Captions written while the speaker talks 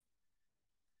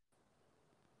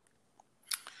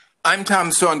I'm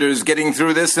Tom Saunders, getting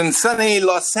through this in sunny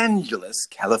Los Angeles,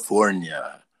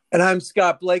 California. And I'm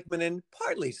Scott Blakeman in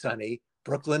partly sunny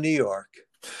Brooklyn, New York.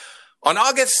 On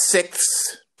August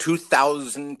 6th,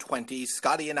 2020,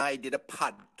 Scotty and I did a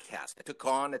podcast that took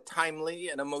on a timely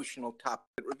and emotional topic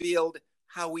that revealed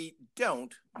how we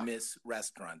don't miss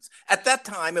restaurants. At that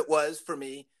time, it was, for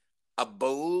me, a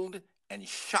bold and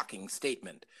shocking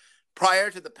statement.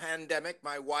 Prior to the pandemic,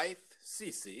 my wife,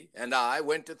 Cece, and I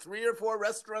went to 3 or 4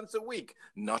 restaurants a week,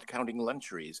 not counting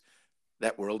luncheries.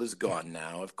 That world is gone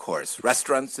now, of course.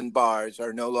 Restaurants and bars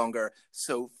are no longer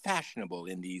so fashionable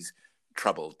in these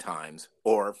troubled times,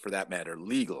 or, for that matter,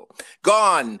 legal.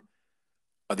 Gone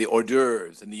are the hors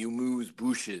d'oeuvres and the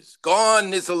amuse-bouches.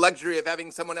 Gone is the luxury of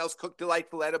having someone else cook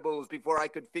delightful edibles before I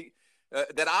could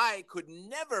that I could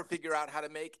never figure out how to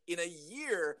make in a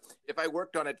year if I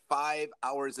worked on it 5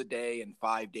 hours a day and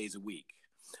 5 days a week.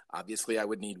 Obviously, I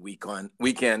would need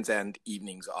weekends and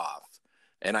evenings off,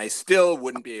 and I still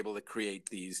wouldn't be able to create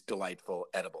these delightful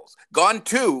edibles. Gone,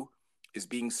 too, is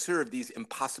being served these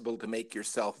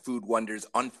impossible-to-make-yourself food wonders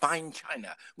on fine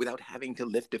china without having to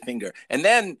lift a finger, and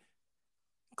then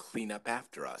clean up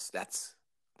after us. That's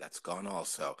gone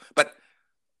also. But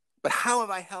how have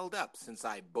I held up since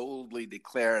I boldly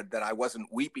declared that I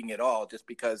wasn't weeping at all just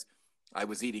because I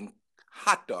was eating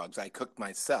hot dogs I cooked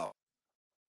myself?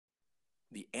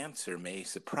 The answer may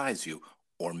surprise you,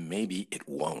 or maybe it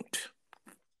won't.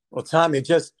 Well, Tom,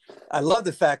 I love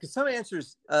the fact that some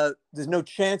answers, there's no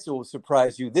chance it will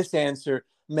surprise you. This answer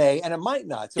may, and it might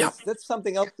not. So that's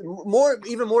something else,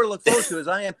 even more to look forward to as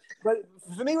I am. But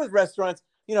for me with restaurants,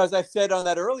 as I've said on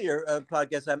that earlier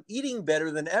podcast, I'm eating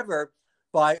better than ever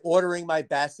by ordering my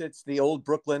Bassett's, the old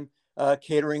Brooklyn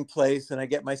catering place, and I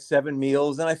get my 7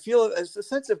 meals, and I feel a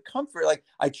sense of comfort. Like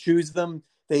I choose them,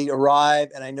 they arrive,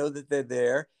 and I know that they're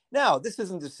there. Now, this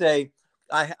isn't to say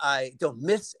I don't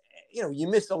miss. You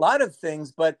miss a lot of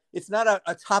things, but it's not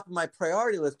a top of my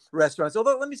priority list restaurants.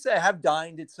 Although, let me say, I have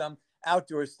dined at some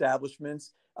outdoor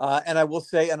establishments, and I will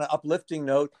say, on an uplifting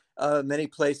note, many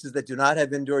places that do not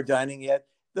have indoor dining yet,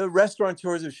 the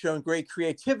restaurateurs have shown great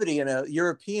creativity in a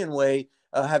European way,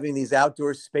 having these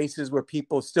outdoor spaces where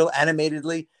people still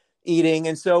animatedly eating.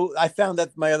 And so I found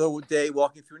that my other day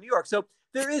walking through New York. So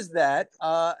there is that.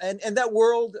 And that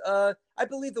world, I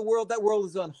believe that world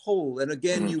is on hold. And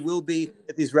again, you will be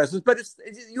at these restaurants, but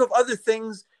you have other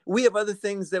things. We have other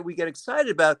things that we get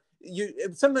excited about.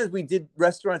 Sometimes we did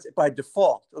restaurants by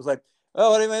default. It was like,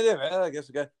 oh, what am I doing? I guess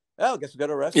we go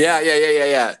to a restaurant.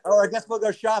 Yeah. Oh, I guess we'll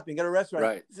go shopping, go to a restaurant.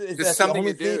 Right. Just something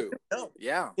to do. No.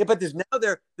 Yeah. Yeah, but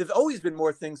there's always been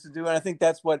more things to do, and I think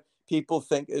that's what people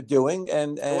think of doing.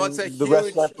 And well, it's a the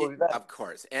huge, restaurant, of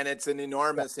course, and it's an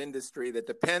enormous industry that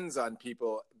depends on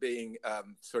people being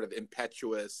sort of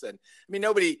impetuous. And I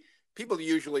mean, people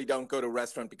usually don't go to a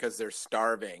restaurant because they're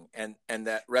starving, and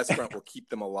that restaurant will keep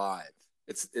them alive.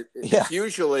 It's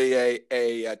usually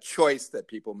a choice that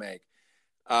people make.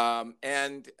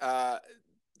 And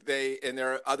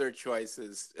there are other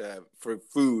choices for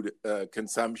food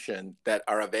consumption that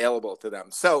are available to them.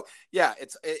 So yeah,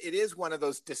 it is one of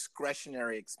those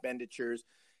discretionary expenditures,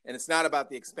 and it's not about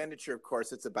the expenditure, of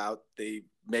course. It's about the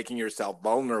making yourself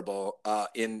vulnerable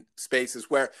in spaces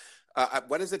where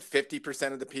what is it?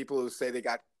 50% of the people who say they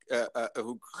got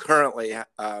who currently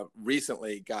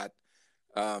recently got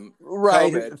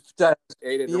COVID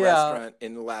ate at a restaurant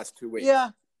in the last 2 weeks. Yeah.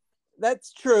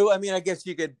 That's true. I mean, I guess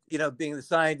you could, being the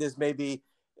scientist, maybe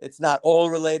it's not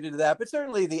all related to that, but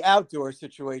certainly the outdoor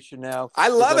situation now. I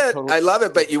love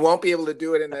it, but you won't be able to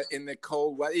do it in the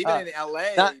cold weather. Even in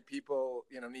LA, people,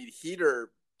 need heater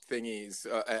thingies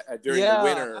during the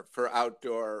winter for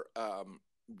outdoor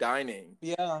dining.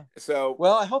 Yeah. So,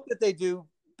 well, I hope that they do,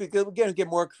 because we're going to get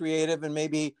more creative and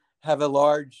maybe have a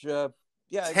large,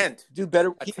 tent. Do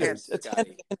better. A tent.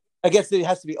 I guess it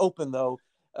has to be open though.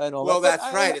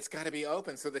 That's right. It's got to be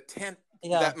open. So the tent,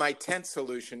 my tent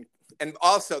solution, and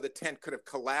also the tent could have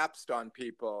collapsed on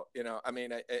people. I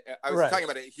mean, I was talking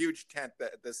about a huge tent,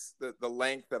 the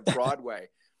length of Broadway.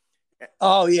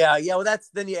 Oh yeah. Well,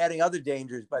 then you're adding other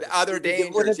dangers. But other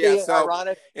dangers, yeah. So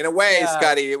ironic? In a way,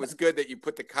 Scotty, it was good that you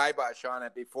put the kibosh on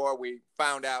it before we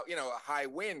found out. A high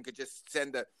wind could just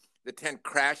send the tent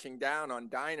crashing down on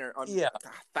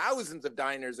thousands of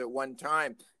diners at one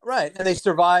time. Right. And they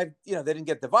survived, they didn't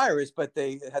get the virus, but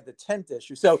they had the tent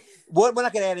issue. So we're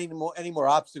not going to add any more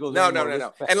obstacles. No.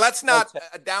 And let's not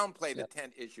downplay the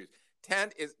tent issues.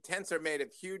 Tents are made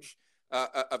of huge,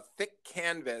 of thick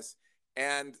canvas,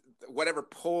 and whatever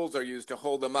poles are used to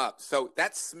hold them up. So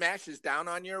that smashes down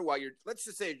on you while let's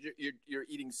just say you're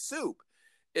eating soup.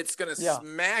 It's going to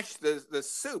smash the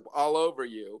soup all over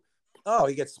you. Oh,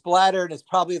 he gets splattered. It's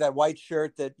probably that white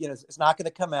shirt that, it's not going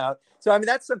to come out. So, I mean,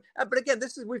 that's some, but again,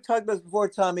 we've talked about this before,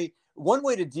 Tommy. One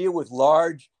way to deal with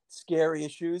large, scary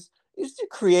issues is to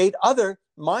create other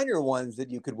minor ones that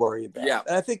you could worry about. Yeah.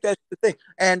 And I think that's the thing.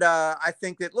 And I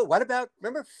think that, look,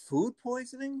 remember food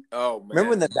poisoning? Oh, man. Remember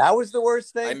when that was the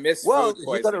worst thing? I miss food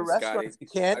poisoning, you go to restaurants, Scotty. you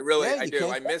can't. I do.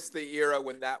 I miss the era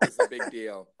when that was a big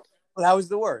deal. Well, that was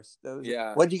the worst.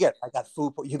 Yeah. What did you get? I got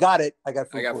food. You got it. I got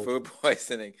food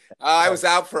poisoning. I was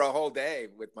out for a whole day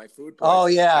with my food poisoning. Oh,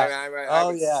 yeah. I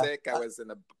was sick. I was in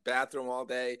the bathroom all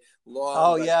day long.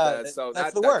 Oh, yeah. So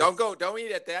that's the worst. Don't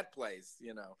eat at that place,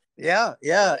 Yeah,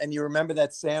 yeah. And you remember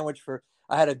that sandwich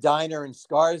I had a diner in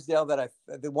Scarsdale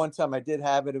the one time I did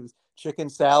have it. It was chicken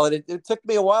salad. It took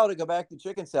me a while to go back to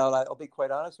chicken salad. I'll be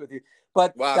quite honest with you.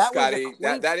 But wow, that Scotty,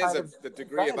 was that is the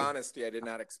degree of honesty I did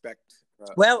not expect.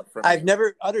 Well, I've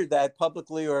never uttered that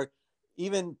publicly or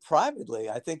even privately.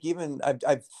 I think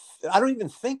I don't even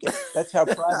think it. That's how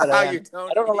private I am.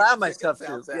 I don't allow myself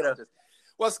to.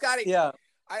 Well, Scotty, yeah.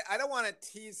 I don't want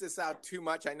to tease this out too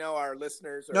much. I know our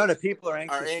listeners people are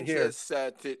anxious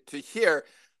to hear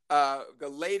the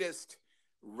latest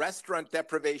restaurant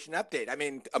deprivation update. I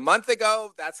mean, a month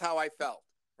ago, that's how I felt,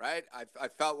 right? I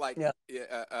felt like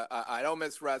I don't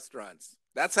miss restaurants.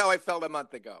 That's how I felt a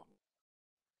month ago.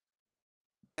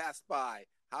 Passed by.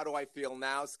 How do I feel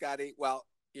now, Scotty? Well,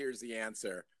 here's the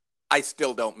answer. I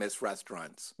still don't miss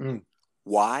restaurants.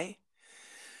 Why?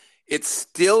 It's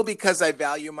still because I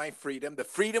value my freedom, the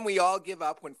freedom we all give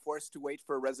up when forced to wait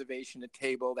for a reservation at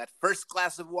table, that first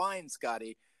glass of wine,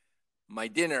 Scotty, my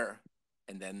dinner,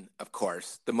 and then, of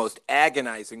course, the most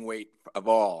agonizing wait of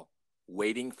all,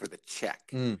 waiting for the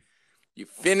check. You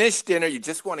finish dinner, you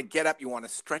just want to get up, you want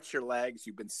to stretch your legs,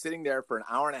 you've been sitting there for an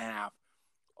hour and a half,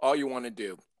 all you want to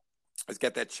do is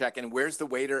get that check, and where's the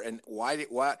waiter, and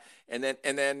what? And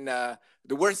then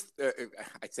the worst.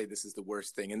 I'd say this is the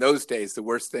worst thing. In those days, the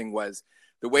worst thing was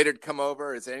the waiter'd come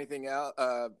over. Is there anything else?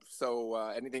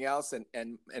 Anything else?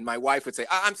 And my wife would say,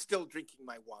 "I'm still drinking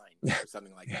my wine," or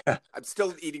something like that. I'm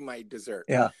still eating my dessert.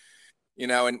 Yeah.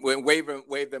 And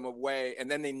wave them away,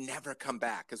 and then they never come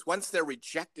back, because once they're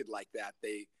rejected like that,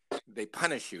 they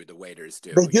punish you. The waiters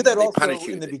do. They do that also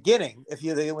in the beginning.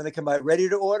 When they come out ready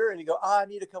to order, and you go, I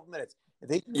need a couple minutes. If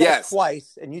they do that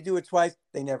twice, and you do it twice,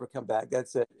 they never come back.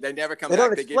 That's it. They never come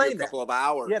back. They give you a couple of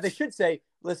hours. Yeah, they should say,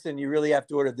 listen, you really have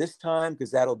to order this time because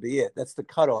that'll be it. That's the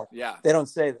cutoff. Yeah. They don't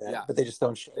say that, but they just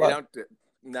don't show up.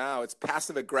 No, it's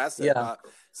passive aggressive. Yeah.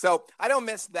 So I don't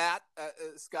miss that,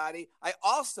 Scotty. I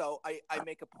also, I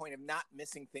make a point of not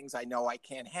missing things I know I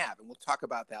can't have. And we'll talk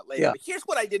about that later. Yeah. But here's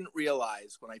what I didn't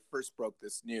realize when I first broke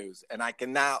this news. And I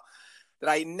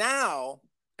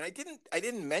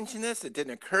didn't mention this. It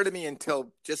didn't occur to me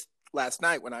until just last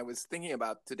night when I was thinking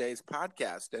about today's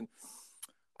podcast. And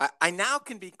I now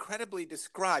can be credibly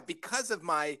described because of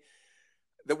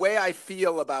the way I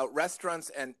feel about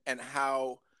restaurants and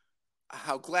how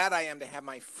glad I am to have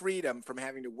my freedom from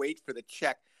having to wait for the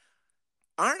check.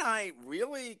 Aren't I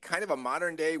really kind of a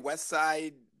modern day West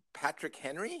Side Patrick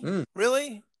Henry?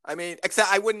 Really? I mean,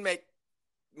 except I wouldn't make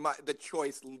the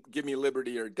choice, give me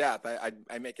liberty or death.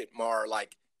 I make it more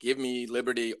like, give me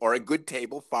liberty or a good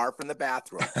table far from the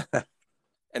bathroom.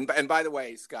 and by the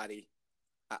way, Scotty,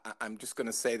 I'm just going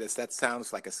to say this. That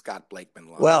sounds like a Scott Blakeman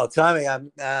line. Well, Tommy,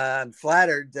 I'm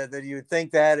flattered that you would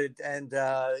think that. And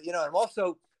I'm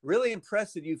also really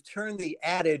impressed that you've turned the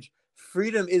adage,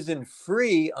 freedom isn't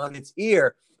free, on its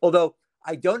ear. Although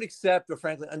I don't accept or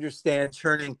frankly understand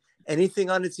turning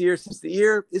anything on its ear, since the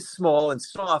ear is small and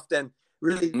soft and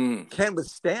really can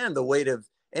withstand the weight of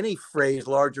any phrase,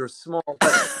 large or small.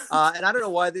 But, and I don't know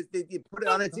why they put it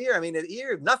on its ear. I mean, the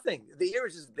ear, nothing. The ear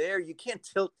is just there. You can't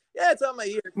tilt. Yeah, it's on my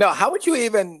ear. No, how would you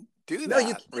even do that? No,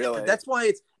 you can't. Really. That's why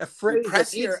it's a phrase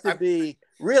that needs to be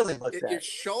really looked at. Your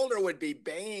shoulder would be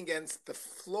banging against the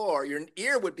floor. Your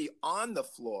ear would be on the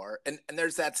floor. And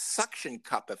there's that suction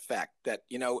cup effect that,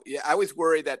 I always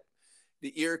worry that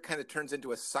the ear kind of turns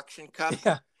into a suction cup.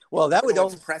 Yeah. Well, that would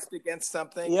only pressed against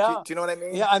something. Yeah. Do you know what I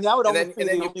mean? Yeah, and that would and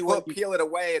then you peel it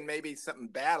away, and maybe something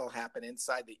bad will happen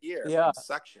inside the ear. Yeah,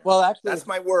 suction. Well, actually, that's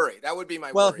my worry. That would be my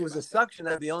worry. Well, if it was a suction,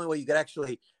 that'd be the only way you could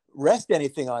actually rest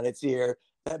anything on its ear.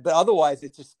 But otherwise,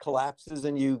 it just collapses,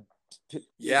 and you.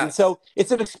 Yeah. And so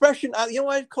it's an expression. You know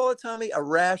what I'd call it, Tommy? A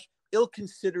rash,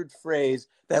 ill-considered phrase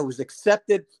that was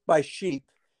accepted by sheep.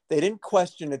 They didn't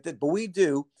question it, but we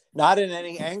do. Not in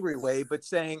any angry way, but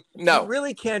saying, no, you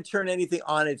really can't turn anything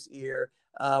on its ear.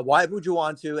 Why would you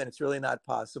want to? And it's really not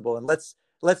possible. And let's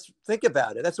think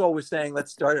about it. That's all we're saying.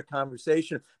 Let's start a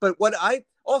conversation. But what I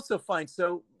also find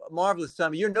so marvelous,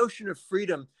 Tommy, your notion of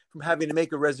freedom from having to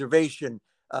make a reservation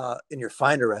in your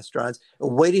finer restaurants,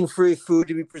 waiting for your food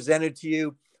to be presented to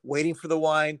you, waiting for the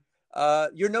wine.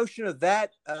 Your notion of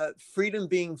that freedom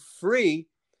being free,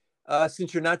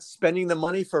 since you're not spending the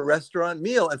money for a restaurant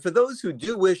meal. And for those who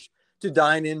do wish to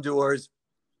dine indoors,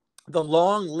 the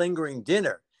long lingering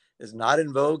dinner is not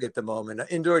in vogue at the moment.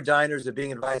 Indoor diners are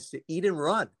being advised to eat and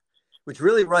run, which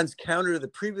really runs counter to the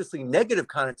previously negative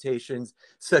connotations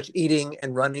such eating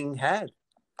and running had.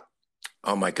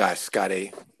 Oh my gosh,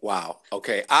 Scotty. Wow.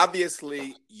 Okay.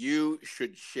 Obviously, you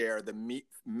should share the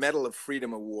Medal of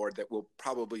Freedom Award that we'll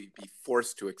probably be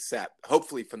forced to accept,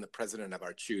 hopefully from the president of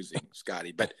our choosing,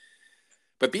 Scotty.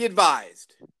 But be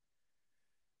advised,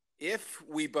 if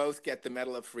we both get the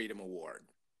Medal of Freedom Award,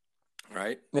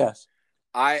 right? Yes.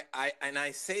 I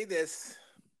say this,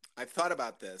 I've thought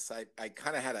about this. I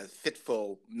kind of had a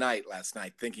fitful night last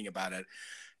night thinking about it.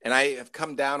 And I have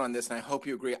come down on this, and I hope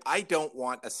you agree. I don't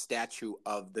want a statue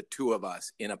of the two of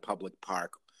us in a public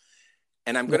park.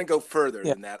 And I'm going to go further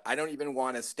than that. I don't even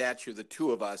want a statue of the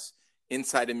two of us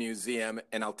inside a museum,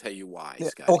 and I'll tell you why,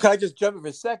 Scotty. Well, can I just jump in for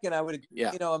a second? I would,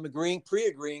 I'm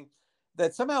pre-agreeing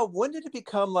that somehow, when did it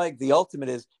become like the ultimate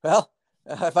is, well,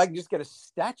 if I can just get a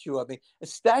statue of me. A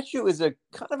statue is a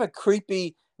kind of a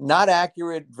creepy, not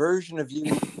accurate version of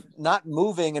you, not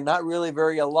moving and not really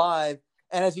very alive.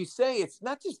 And as you say, it's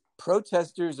not just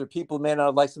protesters or people who may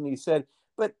not like something you said,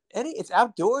 but it's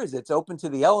outdoors. It's open to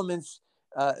the elements.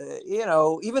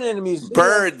 Even in a museum.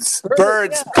 Birds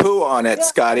poo on it,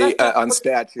 Scotty, on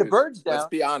statues. The birds down. Let's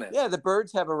be honest. Yeah, the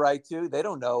birds have a right to. They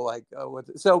don't know,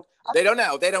 they don't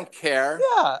know. They don't care.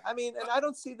 Yeah, I mean, and I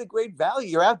don't see the great value.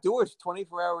 You're outdoors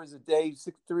 24 hours a day,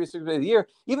 365 days a year.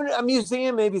 Even a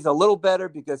museum maybe is a little better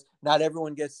because not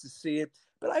everyone gets to see it.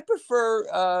 But I prefer,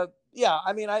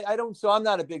 I don't. So I'm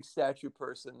not a big statue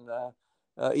person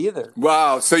either.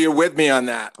 Wow. So you're with me on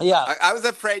that. Yeah. I was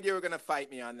afraid you were going to fight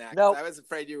me on that. No. I was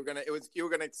afraid you were going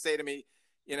to say to me,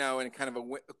 in kind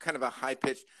of a high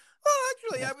pitch, well,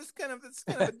 actually, it's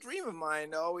kind of a dream of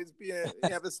mine to always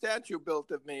have a statue built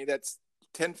of me that's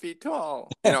 10 feet tall,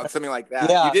 something like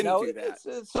that. Yeah, you didn't do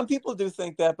that. Some people do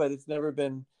think that, but it's never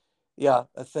been,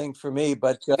 a thing for me.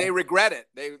 But they regret it.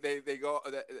 They go,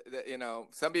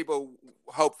 some people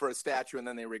hope for a statue and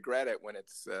then they regret it when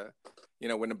it's,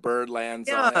 when a bird lands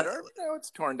on it or,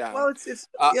 it's torn down. Well, it's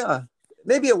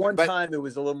maybe at one time it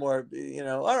was a little more,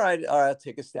 all right, I'll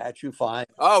take a statue, fine.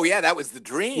 Oh yeah, that was the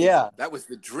dream. Yeah, that was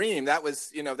the dream. That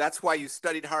was, that's why you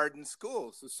studied hard in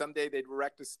school. So someday they'd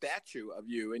erect a statue of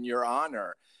you in your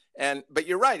honor. But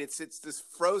you're right. It's this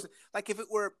frozen. Like if it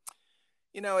were,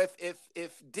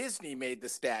 if Disney made the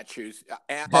statues,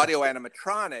 audio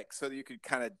animatronics, so that you could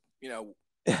kind of,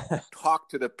 talk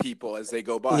to the people as they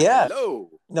go by. Yeah. Hello.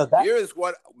 No, here's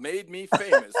what made me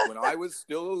famous when I was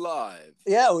still alive.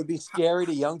 Yeah, it would be scary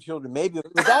to young children. Maybe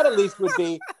but that at least would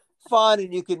be fun,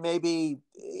 and you could maybe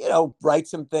write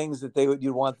some things that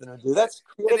you'd want them to do. That's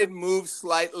creative. And it moves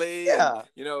slightly. Yeah.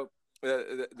 And,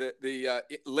 the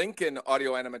Lincoln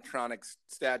audio animatronics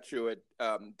statue at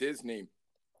Disney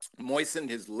moistened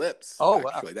his lips. Oh,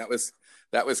 actually. Wow.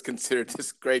 That was considered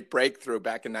this great breakthrough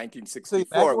back in 1964.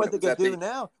 So imagine what they could do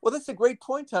now. Well, that's a great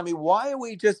point, Tommy. Why are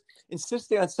we just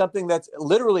insisting on something that's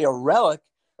literally a relic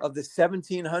of the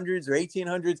 1700s or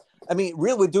 1800s? I mean,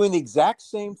 really, we're doing the exact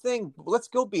same thing. Let's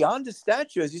go beyond the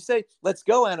statue. As you say, let's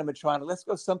go animatronic. Let's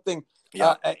go something,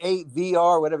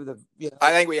 VR, whatever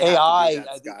I think we have AI.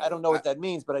 to do that, I don't know what that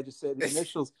means, but I just said the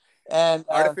initials. And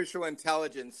artificial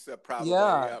intelligence probably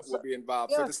will be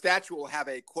involved. Yeah. So the statue will have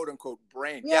a quote unquote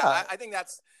brain. Yeah, I think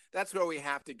that's where we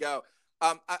have to go.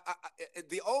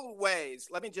 The old ways.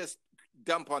 Let me just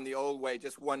dump on the old way.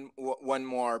 Just one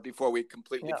more before we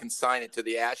completely consign it to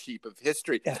the ash heap of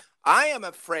history. Yeah. I am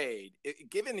afraid,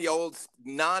 given the old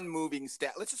non-moving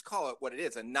let's just call it what it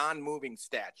is, a non-moving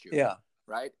statue. Yeah.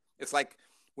 Right. It's like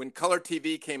when color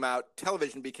TV came out,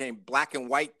 television became black and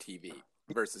white TV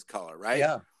versus color. Right.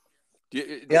 Yeah.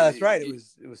 That's right.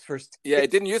 It was first. Yeah,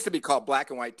 it didn't used to be called black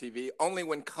and white TV, only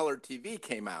when color TV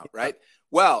came out, right?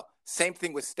 Well, same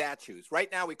thing with statues. Right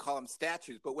now we call them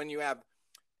statues, but when you have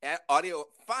audio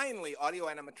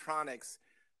animatronics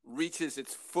reaches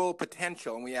its full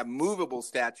potential and we have movable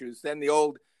statues, then the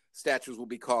old statues will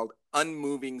be called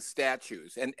unmoving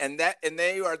statues. And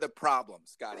they are the problem,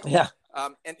 Scotty. Yeah.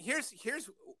 And here's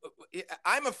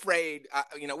I'm afraid,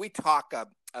 we talk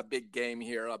a big game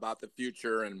here about the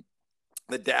future and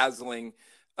the dazzling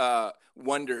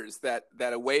wonders that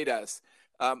await us.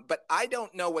 But I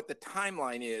don't know what the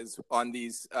timeline is on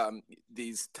these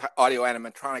audio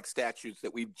animatronic statues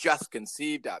that we've just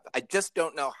conceived of. I just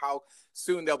don't know how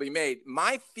soon they'll be made.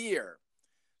 My fear,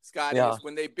 Scotty, Yeah. is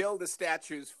when they build the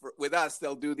statues with us,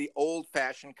 they'll do the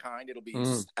old-fashioned kind. It'll be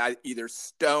either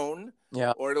stone,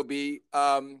 or it'll be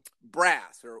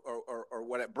brass, or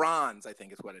what? Bronze, I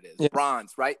think is what it is. Yeah.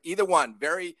 Bronze, right? Either one.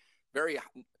 Very, very.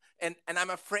 And I'm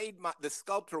afraid the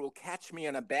sculptor will catch me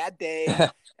on a bad day,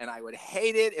 and I would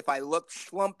hate it if I look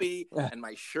schlumpy and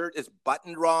my shirt is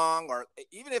buttoned wrong, or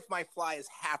even if my fly is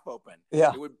half open.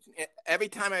 Yeah. It would, every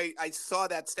time I saw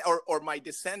that, or my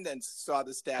descendants saw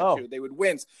the statue, they would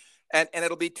wince. And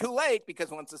it'll be too late,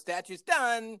 because once the statue's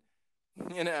done,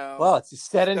 well, it's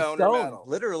set in stone,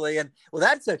 literally. And well,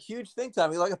 that's a huge thing,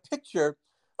 Tommy. Like a picture,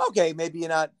 okay, maybe you're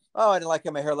not, I didn't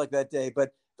like my hair like that day,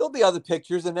 but there'll be other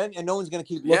pictures, and no one's going to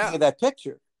keep looking at that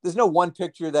picture. There's no one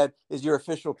picture that is your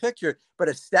official picture, but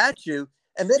a statue.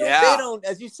 And they don't,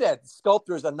 as you said,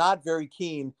 sculptors are not very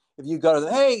keen if you go to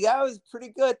them, hey, that was pretty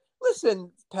good.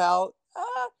 Listen, pal,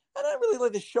 I don't really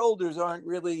like, the shoulders aren't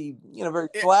really, very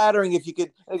flattering. If you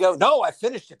could go, no, I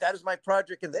finished it. That is my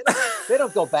project. And they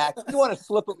don't go back. You want to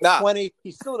slip it with 20,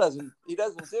 he still doesn't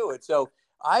do it. So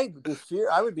I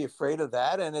would be afraid of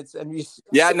that. And it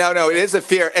is a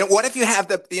fear. And what if you have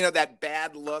that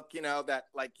bad look, that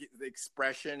like the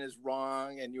expression is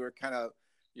wrong, and you're kind of,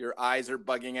 your eyes are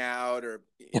bugging out, or,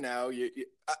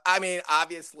 I mean,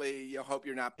 obviously you hope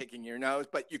you're not picking your nose,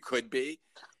 but you could be.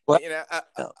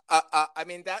 I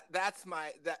mean, that's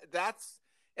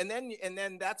and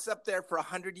then that's up there for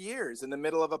 100 years in the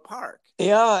middle of a park.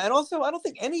 Yeah. And also, I don't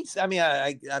think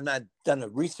I'm not done a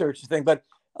research thing, but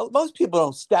most people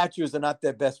don't, statues are not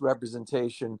their best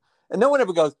representation. And no one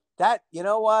ever goes, that, you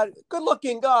know what, good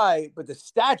looking guy, but the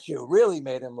statue really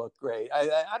made him look great.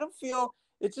 I don't feel,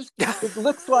 it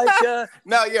looks like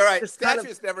no, you're right.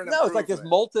 Statue's never an improvement. It's like this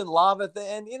molten lava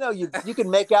thing, and you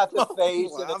can make out the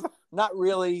face, and it's not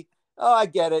really. Oh, I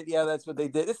get it. Yeah, that's what they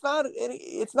did. It's not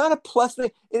a plus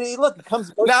thing. Look, it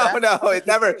comes. No, it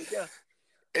never.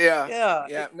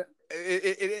 Yeah.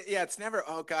 It's never.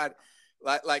 Oh God,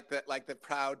 like the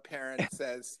proud parent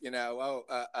says, your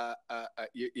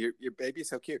baby's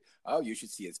so cute. Oh, you should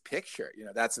see his picture.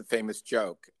 That's a famous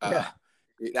joke.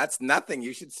 That's nothing.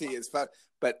 You should see his photo.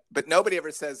 But nobody ever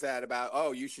says that about,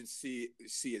 oh, you should see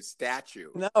his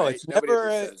statue. No, right? It's never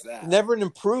an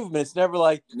improvement. It's never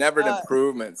like an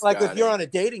improvement. Like if you're on a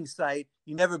dating site,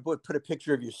 you never would put a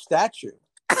picture of your statue.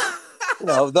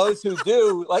 Those who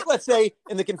do, like, let's say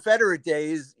in the Confederate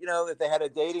days, if they had a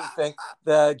dating thing,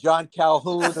 the John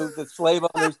Calhoun, the slave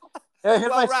owners. Here's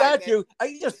my statue.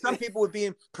 Some people would be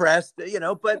impressed, but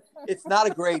it's not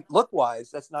a great look-wise.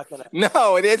 That's not gonna.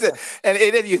 No, it isn't. And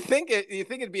you think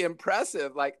it'd be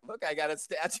impressive. Like, look, I got a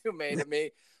statue made of me,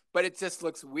 but it just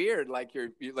looks weird. Like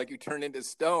you turn into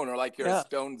stone, or like you're a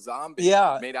stone zombie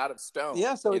made out of stone.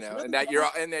 Yeah. So and that you're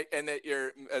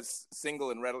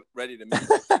single and ready to meet.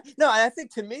 No, I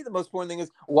think to me the most important thing is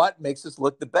what makes us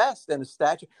look the best, and a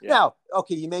statue. Yeah. Now,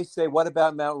 okay, you may say, what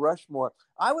about Mount Rushmore?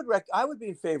 I would be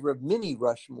in favor of mini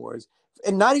Rushmores,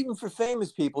 and not even for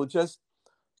famous people, just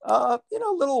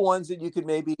little ones that you could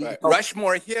maybe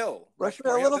Rushmore Hill.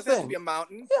 Rushmore, a little thing. Doesn't be a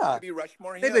mountain. Yeah, maybe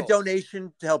Rushmore Hill. Maybe a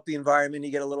donation to help the environment. You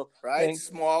get a little thing.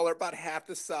 Smaller, about half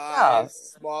the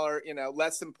size. Smaller,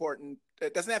 less important.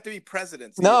 It doesn't have to be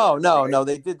presidents. No.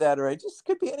 They did that already. Just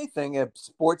could be anything. A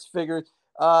sports figure.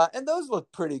 And those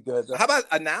look pretty good. How about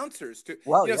announcers too?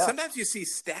 Well, sometimes you see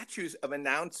statues of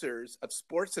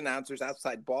sports announcers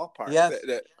outside ballparks. Yes.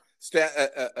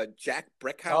 Jack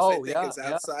Brickhouse, I think, is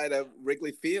outside of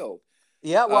Wrigley Field.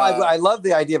 Yeah, well, I love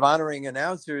the idea of honoring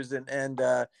announcers, and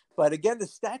but again, the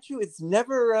statue, it's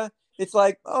never. It's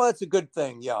like, oh, that's a good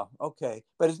thing. Yeah, okay,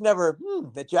 but it's never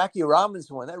the Jackie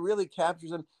Robinson one that really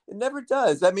captures them. It never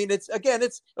does. I mean, it's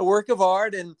a work of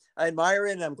art, and I admire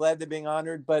it, and I'm glad they're being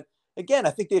honored. But again,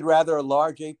 I think they'd rather a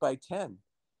large 8x10.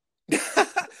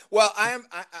 Well, I'm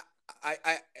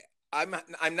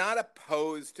not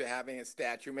opposed to having a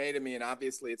statue made of me, and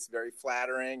obviously it's very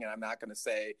flattering. And I'm not going to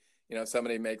say,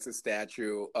 somebody makes a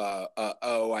statue.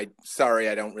 Sorry,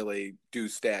 I don't really do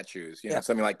statues.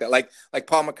 Something like that. Like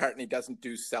Paul McCartney doesn't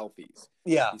do selfies.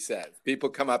 Yeah, he says people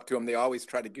come up to him, they always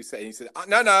try to say. He said,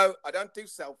 no, I don't do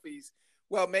selfies.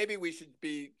 Well, maybe we should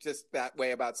be just that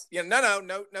way about.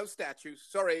 No statues.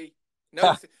 Sorry.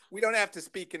 No, we don't have to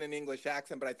speak in an English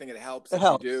accent, but I think it helps.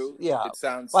 You do. Yeah, it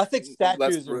sounds. Well, I think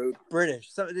statues are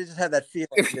British, so they just have that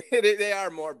feeling. They are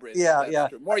more British. Yeah.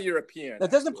 True. More European. Now,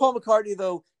 doesn't Paul McCartney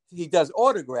though? He does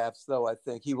autographs, though. I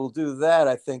think he will do that.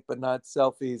 I think, but not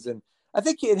selfies. And I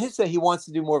think in his say he wants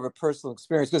to do more of a personal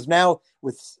experience, because now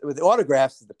with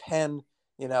autographs, the pen,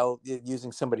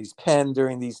 using somebody's pen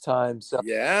during these times. So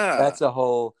yeah, that's a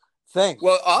whole thing.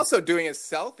 Well, also doing a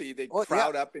selfie, they Well,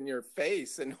 crowd up in your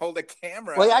face and hold a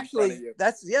camera well, in front of actually, you.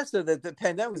 so the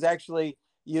pandemic was actually,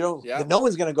 no Yeah.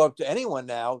 one's going to go up to anyone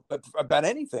now about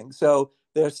anything. So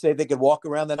they say they could walk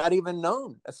around; they're not even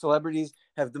known. Celebrities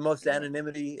have the most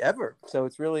anonymity ever. So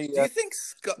it's really. Do you think,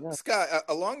 Yeah. Scott,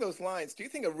 along those lines, do you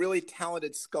think a really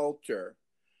talented sculptor,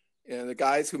 the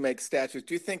guys who make statues,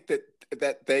 do you think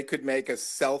that they could make a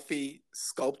selfie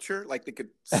sculpture? Like they could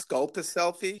sculpt a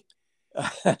selfie?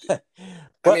 I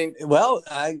mean,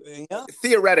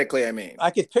 theoretically, I mean,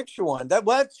 I could picture one.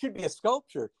 That should be a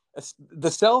sculpture, the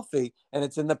selfie, and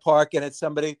it's in the park, and it's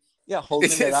somebody,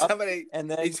 holding it up, and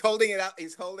then he's holding it up.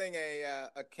 He's holding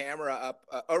a camera up.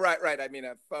 Right. I mean,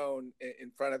 a phone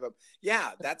in front of him.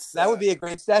 Yeah, that would be a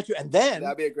great statue, and then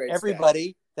that'd be a great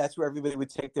everybody. That's where everybody would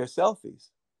take their selfies.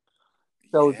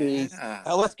 So it'd be,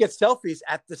 let's get selfies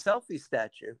at the selfie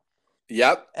statue.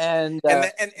 Yep. And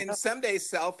someday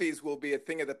selfies will be a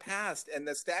thing of the past, and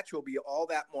the statue will be all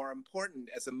that more important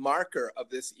as a marker of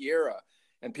this era.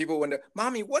 And people wonder,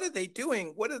 Mommy, what are they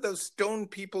doing? What are those stone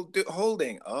people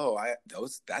holding? Oh,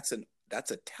 that's a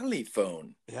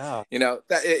telephone. Yeah.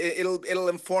 It'll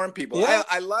inform people. Yeah.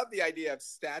 I love the idea of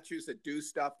statues that do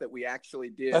stuff that we actually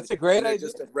did. That's a great idea.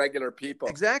 Just of regular people.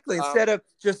 Exactly. Instead of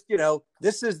just,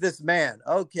 this is this man.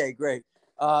 Okay, great.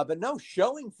 But no,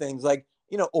 showing things like,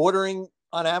 ordering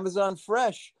on Amazon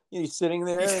Fresh. You're sitting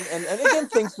there, and again,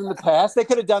 things from the past. They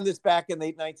could have done this back in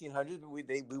the 1900s, but we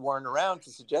weren't around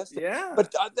to suggest it. Yeah.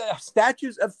 But the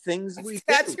statues of things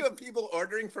statue of people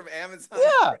ordering from Amazon.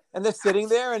 Yeah, and they're sitting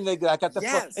there, and they got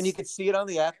the and you could see it on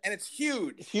the app. And it's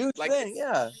huge. Huge thing,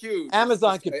 yeah. Huge.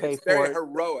 Amazon could pay for very it.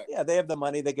 Heroic. Yeah, they have the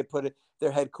money. They could put it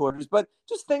their headquarters, but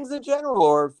just things in general,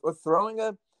 or throwing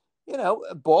a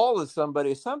ball at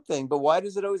somebody or something. But why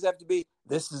does it always have to be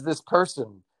this is this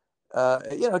person?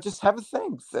 Just have a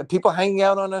thing. People hanging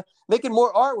out making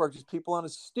more artwork, just people on a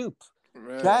stoop,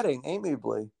 chatting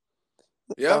amiably.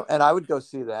 Yeah. And I would go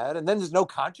see that. And then there's no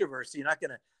controversy. You're not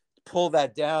going to pull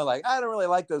that down. Like, I don't really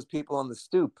like those people on the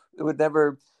stoop. It would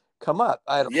never come up.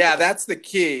 Yeah, that's the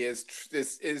key is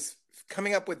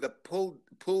coming up with the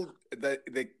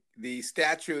the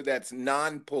statue that's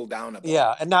non-pull downable.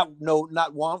 Yeah, and not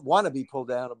want to be pull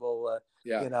downable.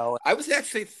 I was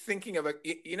actually thinking of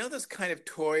those kind of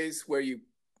toys where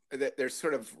they're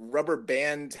sort of rubber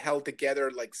band held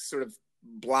together, like sort of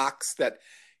blocks that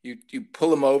you pull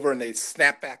them over and they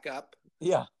snap back up.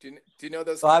 Yeah. Do you know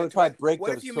those? Well, I would probably break those.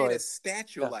 What if you toys. made a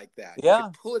statue like that? Yeah. You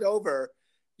could pull it over.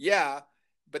 Yeah.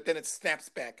 But then it snaps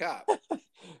back up.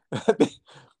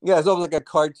 Yeah, it's almost like a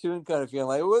cartoon kind of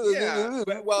feeling. Like, yeah.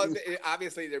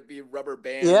 Obviously there'd be rubber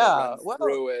band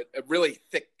through it, a really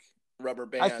thick rubber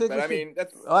band. I think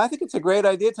it's a great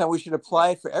idea, Tom. We should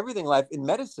apply it for everything life in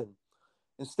medicine.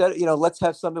 Instead, let's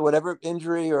have something, whatever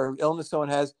injury or illness someone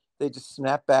has, they just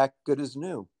snap back good as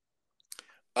new.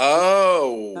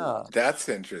 Oh, that's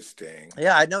interesting.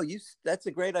 Yeah, I know. That's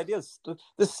a great idea. The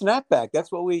snapback.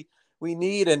 That's what we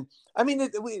need. And I mean,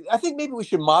 I think maybe we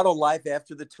should model life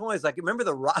after the toys. Like, remember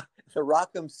the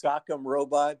Rock'em Sock'em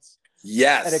robots?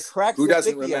 Yes. And it cracks. Who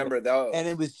doesn't remember those? And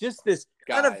it was just this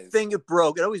kind of thing. It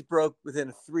broke. It always broke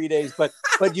within 3 days. But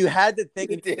you had to think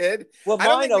it did. Well, I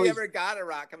don't think we ever got a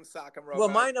Rock'em Sock'em robot. Well,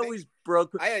 mine always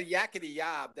broke. I had a Yakety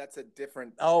Yob. That's a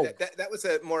different. Oh, that was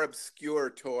a more obscure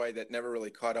toy that never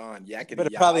really caught on. Yakety Yob. But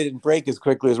it probably didn't break as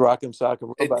quickly as Rock'em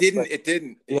Sock'em robots. It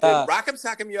didn't. Yeah. Rock'em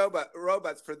Sock'em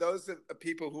robots. For those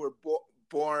people who were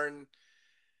born.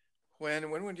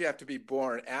 When would you have to be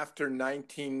born? After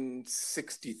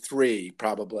 1963,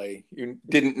 probably. You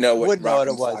didn't know what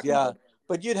it was. Yeah.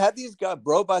 But you'd have these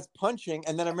robots punching,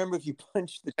 and then I remember if you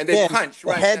punched the they punch,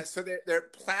 right? Head... So they're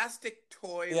plastic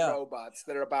toy robots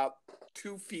that are about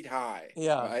 2 feet high.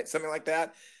 Yeah. Right? Something like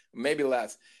that, maybe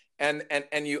less. And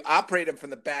you operate them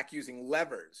from the back using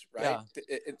levers, right?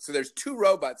 Yeah. So there's 2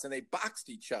 robots, and they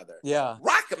boxed each other. Yeah.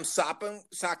 Rock'em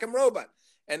Sock'em robot.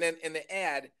 And then in the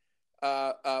ad,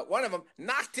 one of them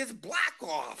knocked his black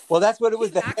off. Well, that's what it was.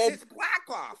 He knocked his black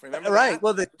off. Remember right. That?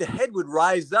 Well, the head would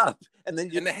rise up, and then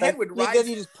the head would rise. Then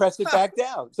you just press it back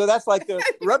down. So that's like the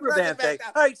rubber band thing.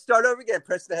 All right, start over again.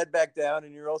 Press the head back down,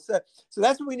 and you're all set. So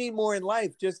that's what we need more in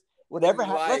life. Just whatever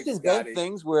happens, let's invent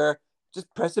things where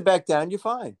just press it back down. You're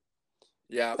fine.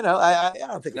 Yeah. I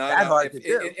don't think it's that hard to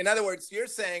do. In other words, you're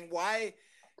saying why.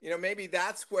 Maybe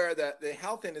that's where the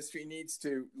health industry needs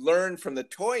to learn from the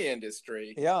toy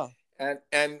industry. Yeah.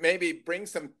 And maybe bring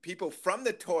some people from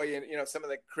the toy and some of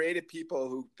the creative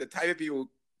people the type of people who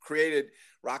created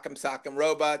Rock'em Sock'em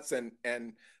robots and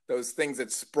those things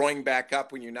that spring back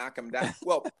up when you knock them down.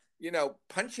 Well,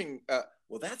 punching.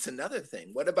 Well, that's another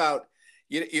thing. What about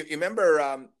you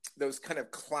remember those kind of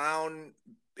clown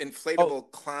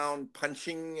inflatable clown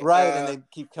punching right, and they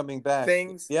keep coming back.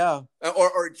 things. Yeah.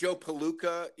 Or Joe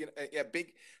Palooka,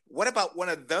 big. What about one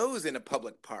of those in a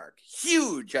public park?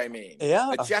 Huge, I mean.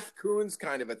 Yeah. A Jeff Koons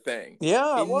kind of a thing.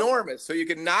 Yeah. Enormous. So you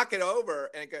can knock it over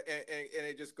and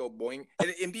it just go boing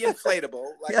and be inflatable.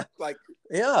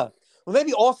 Yeah. Well,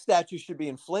 maybe all statues should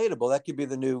be inflatable. That could be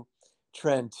the new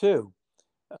trend too.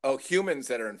 Oh, humans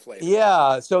that are inflatable.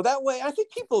 Yeah. So that way, I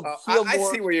think people feel more. I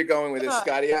see where you're going with this,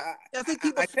 Scotty. I think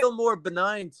people feel more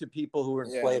benign to people who are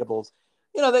inflatables.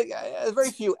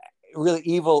 Very few really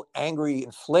evil, angry,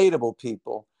 inflatable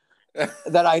people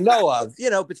that I know of,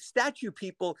 but statue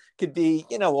people could be,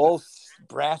 all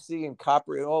brassy and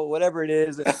coppery, whatever it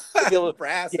is.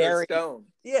 Brass scary. or stone.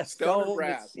 Yeah, stone or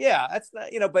brass. Yeah, that's not,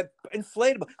 but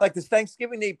inflatable. Like this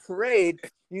Thanksgiving Day parade,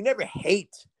 you never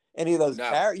hate any of those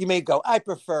characters. You may go, I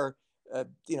prefer,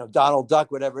 Donald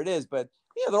Duck, whatever it is, but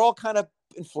they're all kind of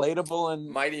inflatable and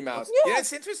Mighty Mouse. Yeah,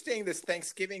 it's interesting. This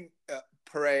Thanksgiving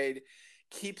parade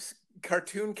keeps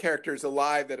cartoon characters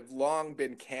alive that have long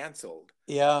been canceled.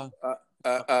 Yeah.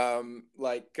 Inflatable.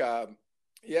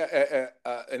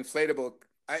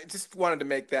 I just wanted to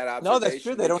make that observation. No, that's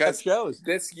true. They don't have shows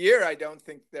this year. I don't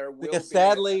think there will be.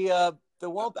 Sadly, there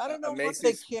won't. I don't know.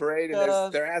 Macy's parade,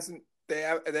 and there hasn't. They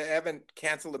haven't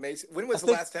canceled the Macy's. When was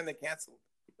the last time they canceled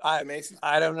the Macy's?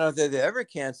 I don't know if they ever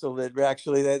canceled it.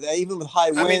 Actually, even with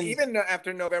high winds. I mean, even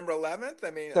after November 11th.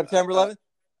 I mean, September 11th.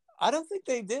 I don't think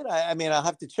they did. I mean, I'll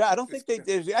have to check. I don't think they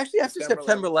did. Actually, after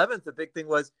September 11th, the big thing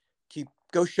was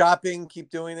go shopping, keep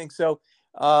doing things. So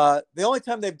the only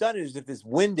time they've done it is if it's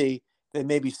windy, then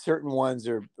maybe certain ones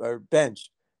are benched.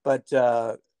 But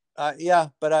but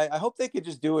I hope they could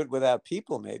just do it without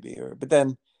people, maybe. But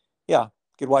then,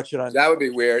 could watch it on. That would be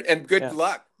weird. And good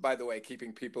luck, by the way,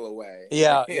 keeping people away.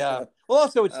 Yeah, yeah. Well,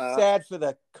 also it's sad for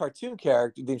the cartoon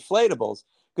character, the inflatables,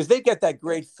 because they get that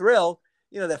great thrill.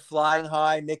 They're flying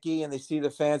high, Mickey, and they see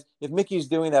the fans. If Mickey's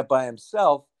doing that by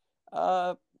himself,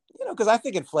 because I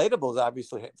think inflatables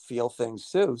obviously feel things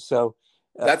too. So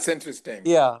that's interesting.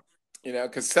 Yeah.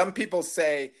 Because some people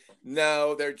say,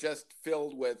 no, they're just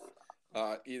filled with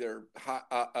either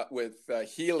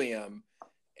helium,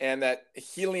 and that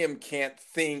helium can't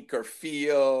think or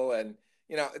feel. And,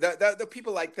 the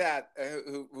people like that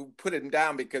who put it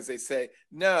down because they say,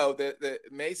 no, the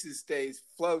Macy's Days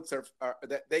floats are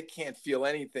that they can't feel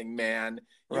anything, man.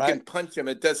 You can punch them.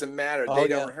 It doesn't matter. They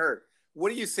don't hurt. What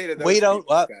do you say to those people,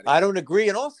 I don't agree.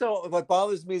 And also what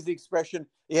bothers me is the expression,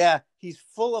 he's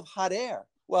full of hot air.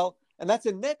 Well, and that's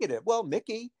a negative. Well,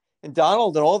 Mickey and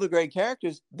Donald and all the great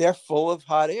characters, they're full of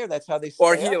hot air. That's how they stay.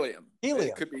 Or helium. Helium.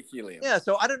 It could be helium. Yeah,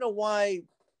 so I don't know why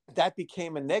that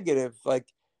became a negative. Like,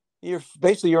 you're an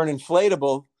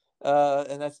inflatable,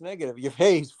 and that's negative.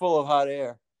 He's full of hot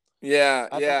air.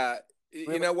 Yeah.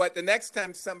 You know what? The next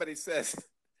time somebody says,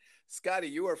 Scotty,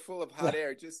 you are full of hot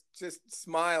air, just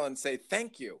smile and say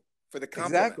thank you for the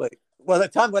compliment. Exactly. Well,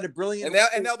 that time, what a brilliant.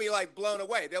 And they'll be like blown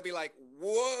away. They'll be like,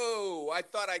 whoa, I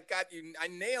thought I got you. I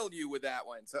nailed you with that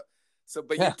one.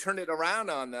 But you turn it around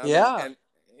on them. Yeah. And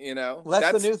well,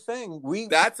 that's the new thing.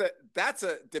 That's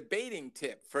a debating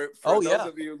tip for those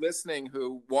of you listening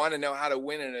who want to know how to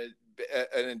win in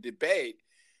a debate.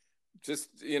 Just,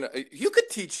 you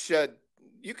could teach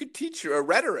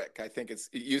rhetoric. I think it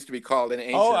used to be called in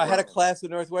ancient I had Rome. a class at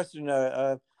Northwestern,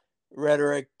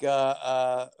 rhetoric.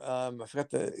 I forgot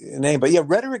the name, but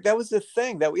rhetoric. That was the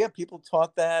thing that people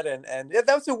taught that, and that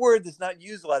was a word that's not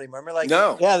used a lot anymore. Remember,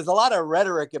 there's a lot of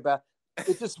rhetoric about.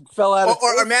 It just fell out.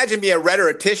 Or imagine being a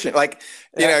rhetorician,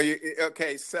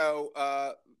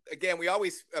 again, we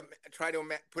always try to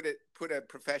put a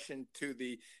profession to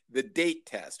the date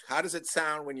test. How does it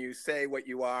sound when you say what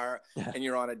you are and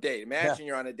you're on a date? Imagine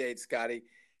you're on a date, Scotty,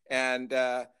 and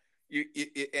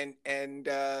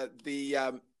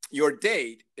your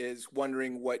date is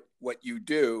wondering what you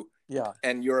do. Yeah.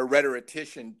 And you're a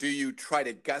rhetorician. Do you try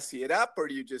to gussy it up, or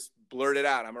do you just blurt it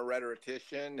out? I'm a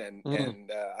rhetorician,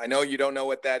 and I know you don't know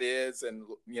what that is, and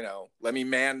let me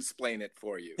mansplain it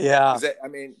for you. Yeah. Do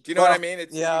you know what I mean? You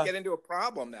get into a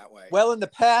problem that way. Well, in the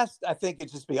past, I think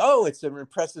it'd just be, it's an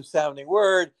impressive sounding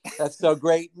word. That's so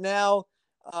great. Now,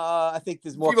 I think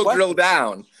there's more. People drill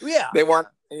down. Yeah. They want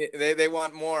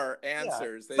more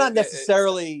answers. It's not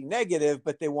necessarily negative,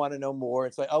 but they want to know more.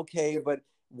 It's like, okay, but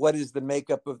what is the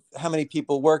makeup of how many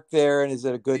people work there, and is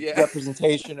it a good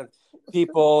representation of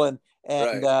people? And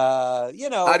how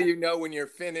do you know when you're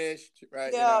finished?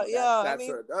 Right?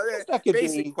 That could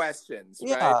basic be questions,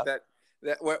 right?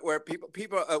 That where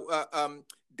people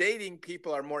dating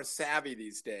people are more savvy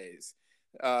these days.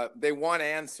 They want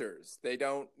answers. They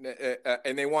don't,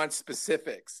 and they want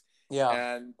specifics.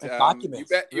 Yeah. And Documents.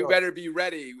 you Really. better be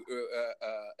ready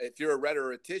if you're a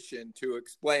rhetorician to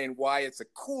explain why it's a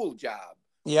cool job.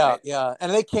 Yeah, Right? yeah,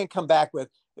 and they can't come back with,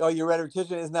 "Oh, you're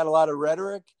rhetorician. Isn't that a lot of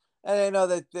rhetoric?" And they know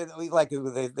that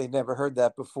they never heard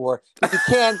that before. But you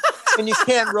can't, and you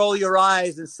can't roll your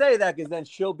eyes and say that because then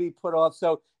she'll be put off.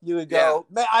 So you would Yeah.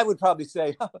 go. I would probably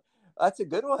say, oh, "That's a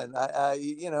good one. Yeah.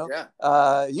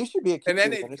 You should be a And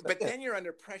then, comedian." but then you're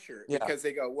under pressure Yeah. because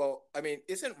they go, well, I mean,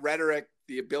 isn't rhetoric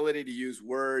the ability to use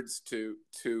words to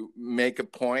make a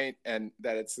point, and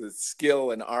that it's a skill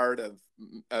and art of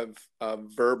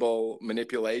verbal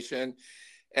manipulation,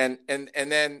 and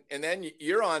then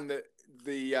you're on the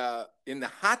in the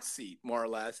hot seat more or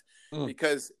less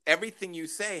because everything you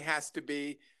say has to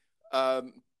be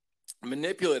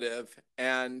manipulative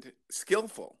and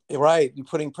skillful. Right, you're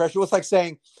putting pressure. Well, it's like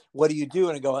saying, "What do you do?"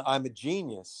 And I go, "I'm a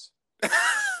genius."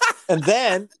 And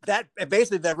then that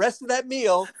basically the rest of that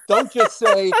meal, don't just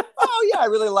say, "Oh yeah, I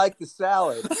really like the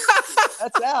salad."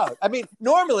 That's out. I mean,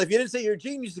 normally if you didn't say you're a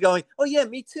genius, you're going, "Oh yeah,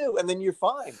 me too," and then you're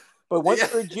fine. But once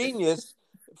you're a genius,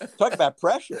 talk about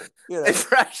pressure.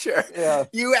 Pressure. Yeah.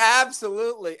 You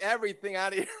absolutely everything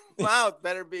out of your mouth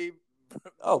better be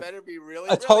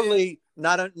really totally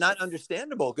not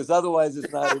understandable, because otherwise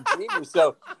it's not a genius.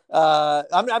 So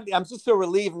I'm just so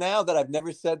relieved now that I've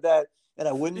never said that, and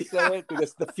I wouldn't say it,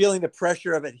 because the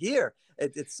pressure of it here,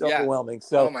 it's overwhelming.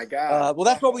 So, oh my God. Well,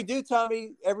 that's what we do,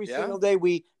 Tommy. Every single day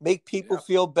we make people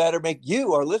feel better, make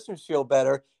you, our listeners, feel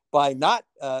better by not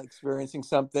experiencing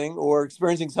something, or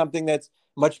experiencing something that's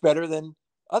much better than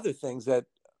other things that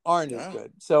aren't as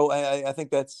good. So I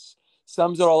think that's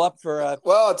sums it all up for.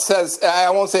 Well, it says, I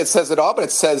won't say it says it all, but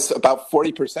it says about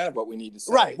 40% of what we need to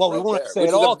say. Right. Well, we won't say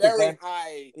it all. Which is a very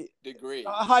high degree.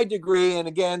 A high degree. And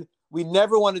again, we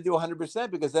never want to do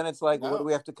 100%, because then it's like, well, what do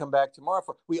we have to come back tomorrow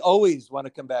for? We always want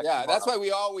to come back tomorrow. That's why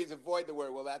we always avoid the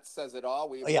word, well, that says it all.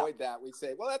 We avoid that. We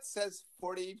say, well, that says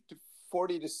 40 to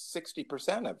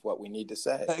 60% of what we need to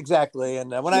say. Exactly.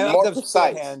 And when I more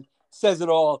precise, says it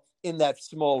all in that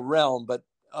small realm, but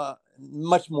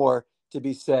much more to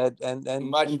be said, and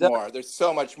much more. There's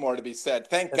so much more to be said.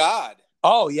 Thank God.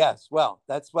 Oh yes. Well,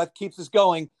 that's what keeps us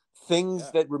going.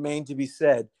 Things that remain to be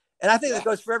said. And I think that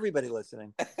goes for everybody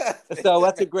listening. So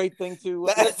that's a great thing to.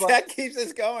 That keeps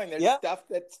us going. There's stuff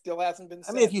that still hasn't been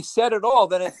said. I mean, if you said it all,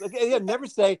 then it's never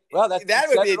say, "Well, that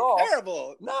would be a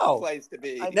terrible place to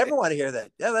be." I never want to hear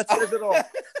that. Yeah, that says it all.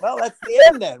 Well, that's the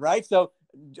end then, right? So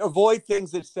avoid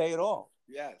things that say it all.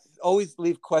 Yes. Always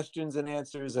leave questions and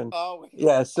answers, and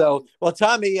So, well,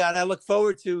 Tommy, and I look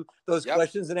forward to those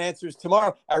questions and answers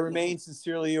tomorrow. I remain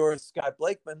sincerely yours, Scott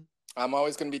Blakeman. I'm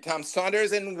always going to be Tom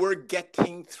Saunders, and we're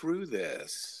getting through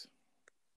this.